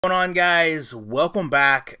What's going on, guys? Welcome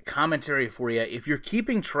back. Commentary for you. If you're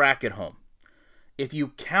keeping track at home, if you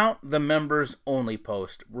count the members only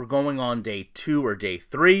post, we're going on day 2 or day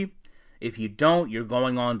 3. If you don't, you're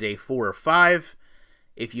going on day 4 or 5.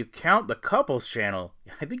 If you count the couples channel,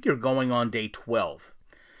 I think you're going on day 12.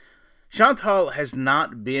 Chantal has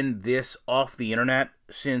not been this off the internet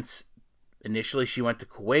since initially she went to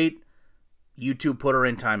Kuwait. YouTube put her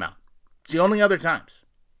in timeout. It's the only other times.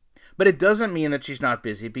 But it doesn't mean that she's not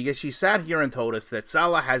busy, because she sat here and told us that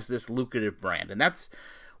Salah has this lucrative brand. And that's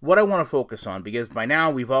what I want to focus on, because by now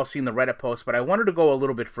we've all seen the Reddit post, but I wanted to go a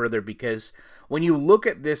little bit further, because when you look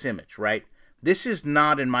at this image, right, this is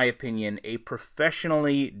not, in my opinion, a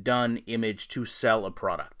professionally done image to sell a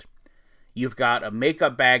product. You've got a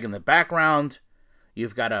makeup bag in the background.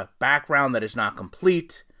 You've got a background that is not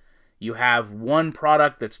complete. You have one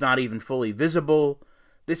product that's not even fully visible.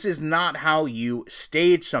 This is not how you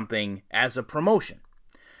stage something as a promotion.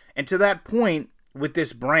 And to that point, with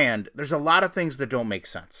this brand, there's a lot of things that don't make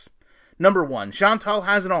sense. Number one, Chantal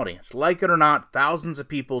has an audience. Like it or not, thousands of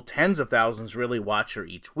people, tens of thousands really watch her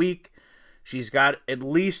each week. She's got at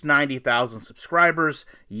least 90,000 subscribers.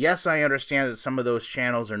 Yes, I understand that some of those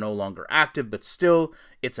channels are no longer active, but still,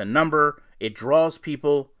 it's a number. It draws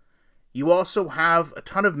people. You also have a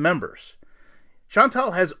ton of members.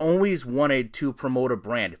 Chantal has always wanted to promote a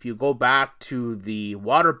brand. If you go back to the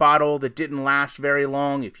water bottle that didn't last very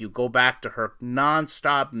long, if you go back to her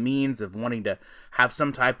non-stop means of wanting to have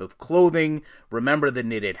some type of clothing, remember the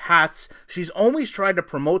knitted hats, she's always tried to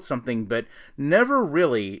promote something, but never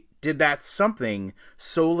really did that something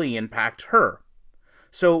solely impact her.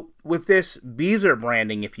 So with this Beezer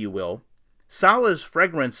branding, if you will, Salah's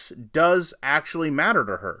fragrance does actually matter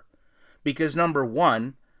to her. Because number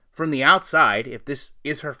one, from the outside, if this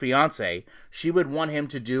is her fiancé, she would want him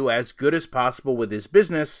to do as good as possible with his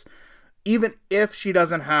business, even if she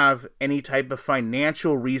doesn't have any type of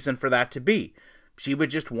financial reason for that to be. She would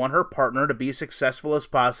just want her partner to be as successful as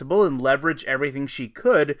possible and leverage everything she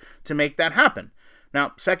could to make that happen.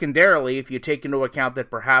 Now, secondarily, if you take into account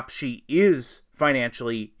that perhaps she is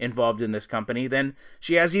financially involved in this company, then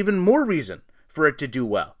she has even more reason for it to do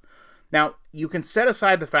well. Now, you can set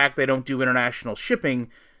aside the fact they don't do international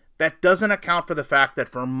shipping. That doesn't account for the fact that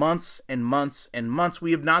for months and months and months,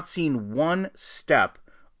 we have not seen one step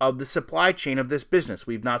of the supply chain of this business.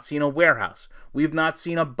 We've not seen a warehouse. We've not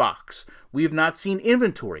seen a box. We've not seen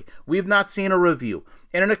inventory. We've not seen a review.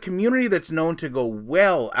 And in a community that's known to go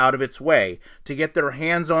well out of its way to get their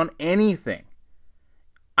hands on anything,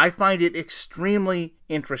 I find it extremely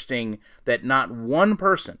interesting that not one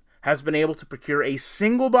person has been able to procure a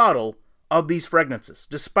single bottle of these fragrances,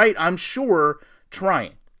 despite, I'm sure,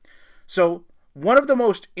 trying. So one of the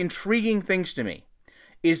most intriguing things to me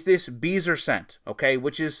is this Beezer scent, okay,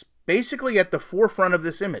 which is basically at the forefront of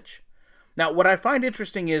this image. Now, what I find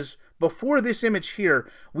interesting is before this image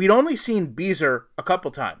here, we'd only seen Beezer a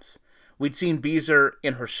couple times. We'd seen Beezer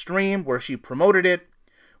in her stream where she promoted it.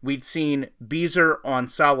 We'd seen Beezer on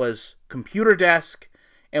Salah's computer desk,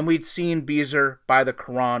 and we'd seen Beezer by the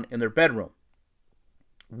Quran in their bedroom.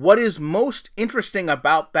 What is most interesting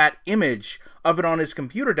about that image of it on his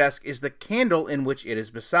computer desk is the candle in which it is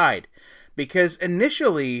beside. Because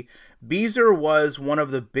initially, Beezer was one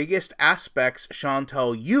of the biggest aspects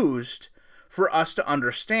Chantal used for us to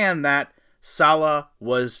understand that Salah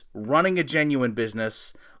was running a genuine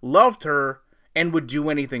business, loved her, and would do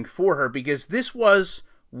anything for her, because this was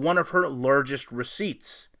one of her largest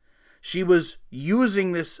receipts. She was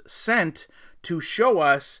using this scent to show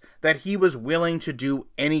us that he was willing to do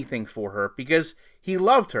anything for her because he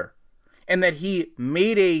loved her, and that he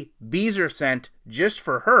made a Beezer scent just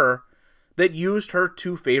for her that used her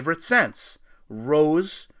two favorite scents,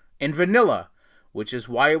 rose and vanilla, which is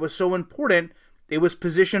why it was so important. It was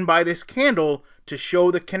positioned by this candle to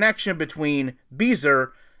show the connection between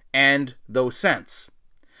Beezer and those scents.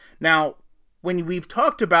 Now, when we've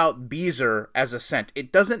talked about Beezer as a scent,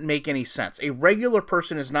 it doesn't make any sense. A regular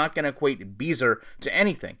person is not going to equate Beezer to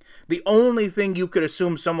anything. The only thing you could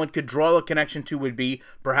assume someone could draw a connection to would be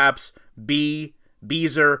perhaps bee,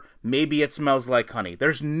 Beezer, maybe it smells like honey.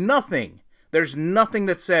 There's nothing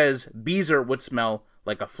that says Beezer would smell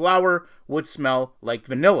like a flower, would smell like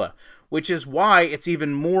vanilla, which is why it's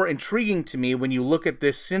even more intriguing to me when you look at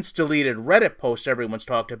this since deleted Reddit post everyone's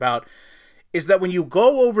talked about, is that when you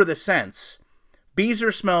go over the scents,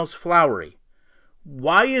 Beezer smells flowery.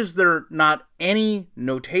 Why is there not any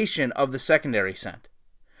notation of the secondary scent?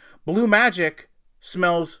 Blue Magic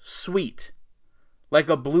smells sweet, like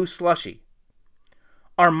a blue slushy.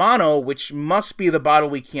 Armano, which must be the bottle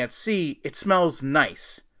we can't see, it smells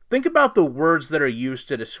nice. Think about the words that are used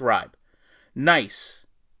to describe. Nice,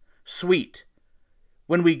 sweet.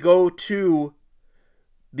 When we go to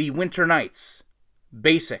the winter nights,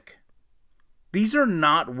 basic. These are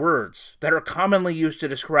not words that are commonly used to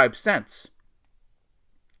describe scents.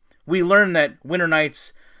 We learn that winter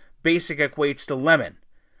nights, basic equates to lemon.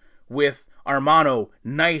 With Armano,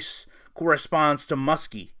 nice corresponds to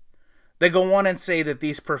musky. They go on and say that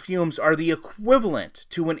these perfumes are the equivalent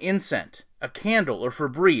to an incense, a candle, or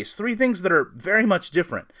Febreze. Three things that are very much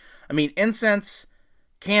different. I mean, incense,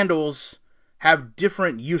 candles have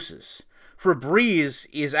different uses. Febreze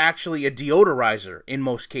is actually a deodorizer in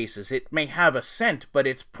most cases. It may have a scent, but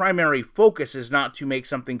its primary focus is not to make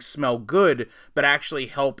something smell good, but actually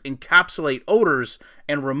help encapsulate odors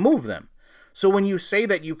and remove them. So when you say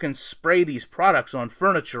that you can spray these products on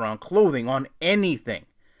furniture, on clothing, on anything,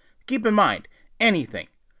 keep in mind, anything.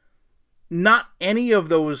 Not any of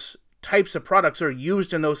those types of products are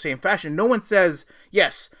used in those same fashion. No one says,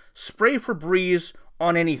 yes, spray Febreze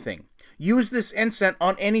on anything. Use this incense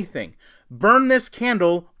on anything. Burn this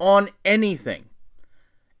candle on anything.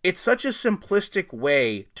 It's such a simplistic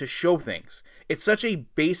way to show things. It's such a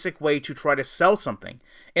basic way to try to sell something.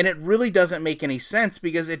 And it really doesn't make any sense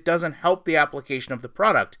because it doesn't help the application of the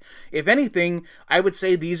product. If anything, I would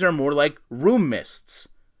say these are more like room mists.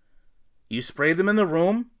 You spray them in the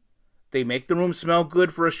room, they make the room smell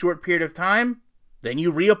good for a short period of time, then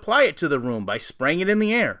you reapply it to the room by spraying it in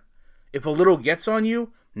the air. If a little gets on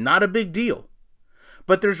you, not a big deal.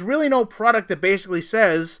 But there's really no product that basically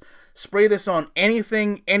says, spray this on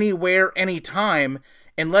anything, anywhere, anytime,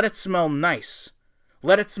 and let it smell nice.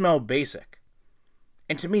 Let it smell basic.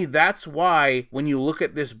 And to me, that's why when you look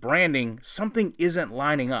at this branding, something isn't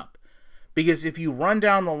lining up. Because if you run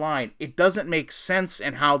down the line, it doesn't make sense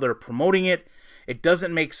in how they're promoting it. It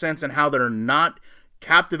doesn't make sense in how they're not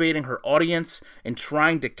captivating her audience and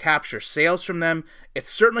trying to capture sales from them. It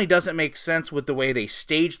certainly doesn't make sense with the way they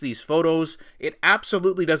stage these photos. It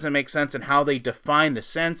absolutely doesn't make sense in how they define the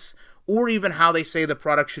scents or even how they say the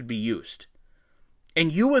product should be used.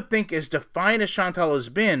 And you would think, as defiant as Chantal has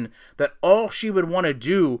been, that all she would want to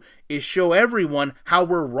do is show everyone how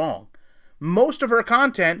we're wrong. Most of her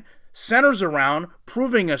content centers around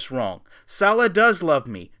proving us wrong. Salah does love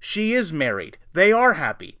me. She is married. They are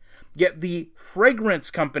happy. Yet the fragrance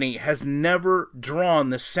company has never drawn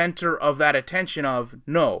the center of that attention of,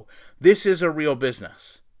 no, this is a real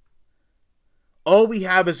business. All we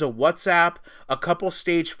have is a WhatsApp, a couple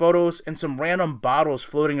stage photos, and some random bottles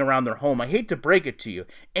floating around their home. I hate to break it to you.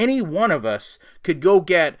 Any one of us could go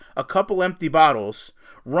get a couple empty bottles,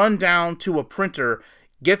 run down to a printer,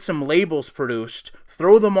 get some labels produced,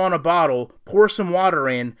 throw them on a bottle, pour some water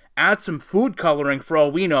in, add some food coloring for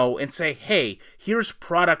all we know, and say, hey, here's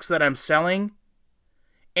products that I'm selling,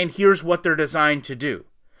 and here's what they're designed to do.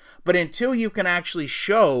 But until you can actually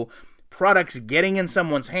show products getting in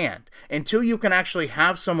someone's hand, until you can actually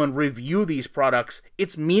have someone review these products,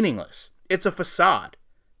 it's meaningless. It's a facade.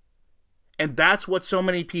 And that's what so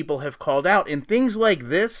many people have called out. And things like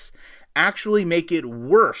this actually make it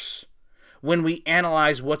worse when we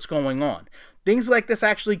analyze what's going on. Things like this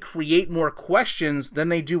actually create more questions than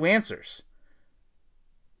they do answers.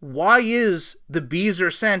 Why is the bees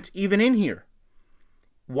are scent even in here?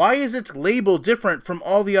 Why is its label different from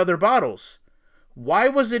all the other bottles? Why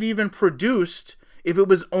was it even produced if it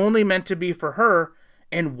was only meant to be for her?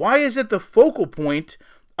 And why is it the focal point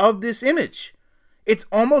of this image? It's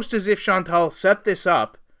almost as if Chantal set this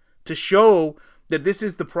up to show that this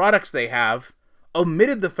is the products they have,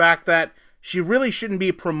 omitted the fact that she really shouldn't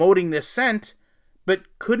be promoting this scent,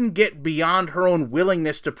 but couldn't get beyond her own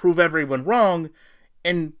willingness to prove everyone wrong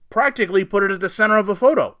and practically put it at the center of a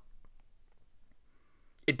photo.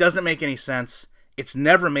 It doesn't make any sense. It's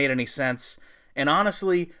never made any sense. And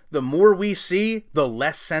honestly, the more we see, the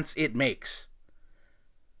less sense it makes.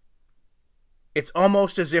 It's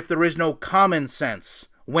almost as if there is no common sense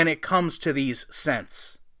when it comes to these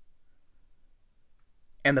scents.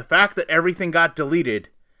 And the fact that everything got deleted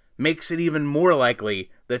makes it even more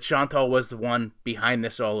likely that Chantal was the one behind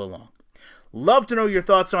this all along. Love to know your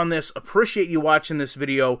thoughts on this. Appreciate you watching this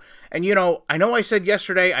video. And you know, I said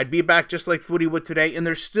yesterday I'd be back just like Foodie would today, and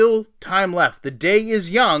there's still time left. The day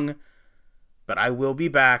is young, but I will be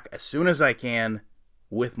back as soon as I can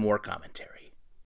with more commentary.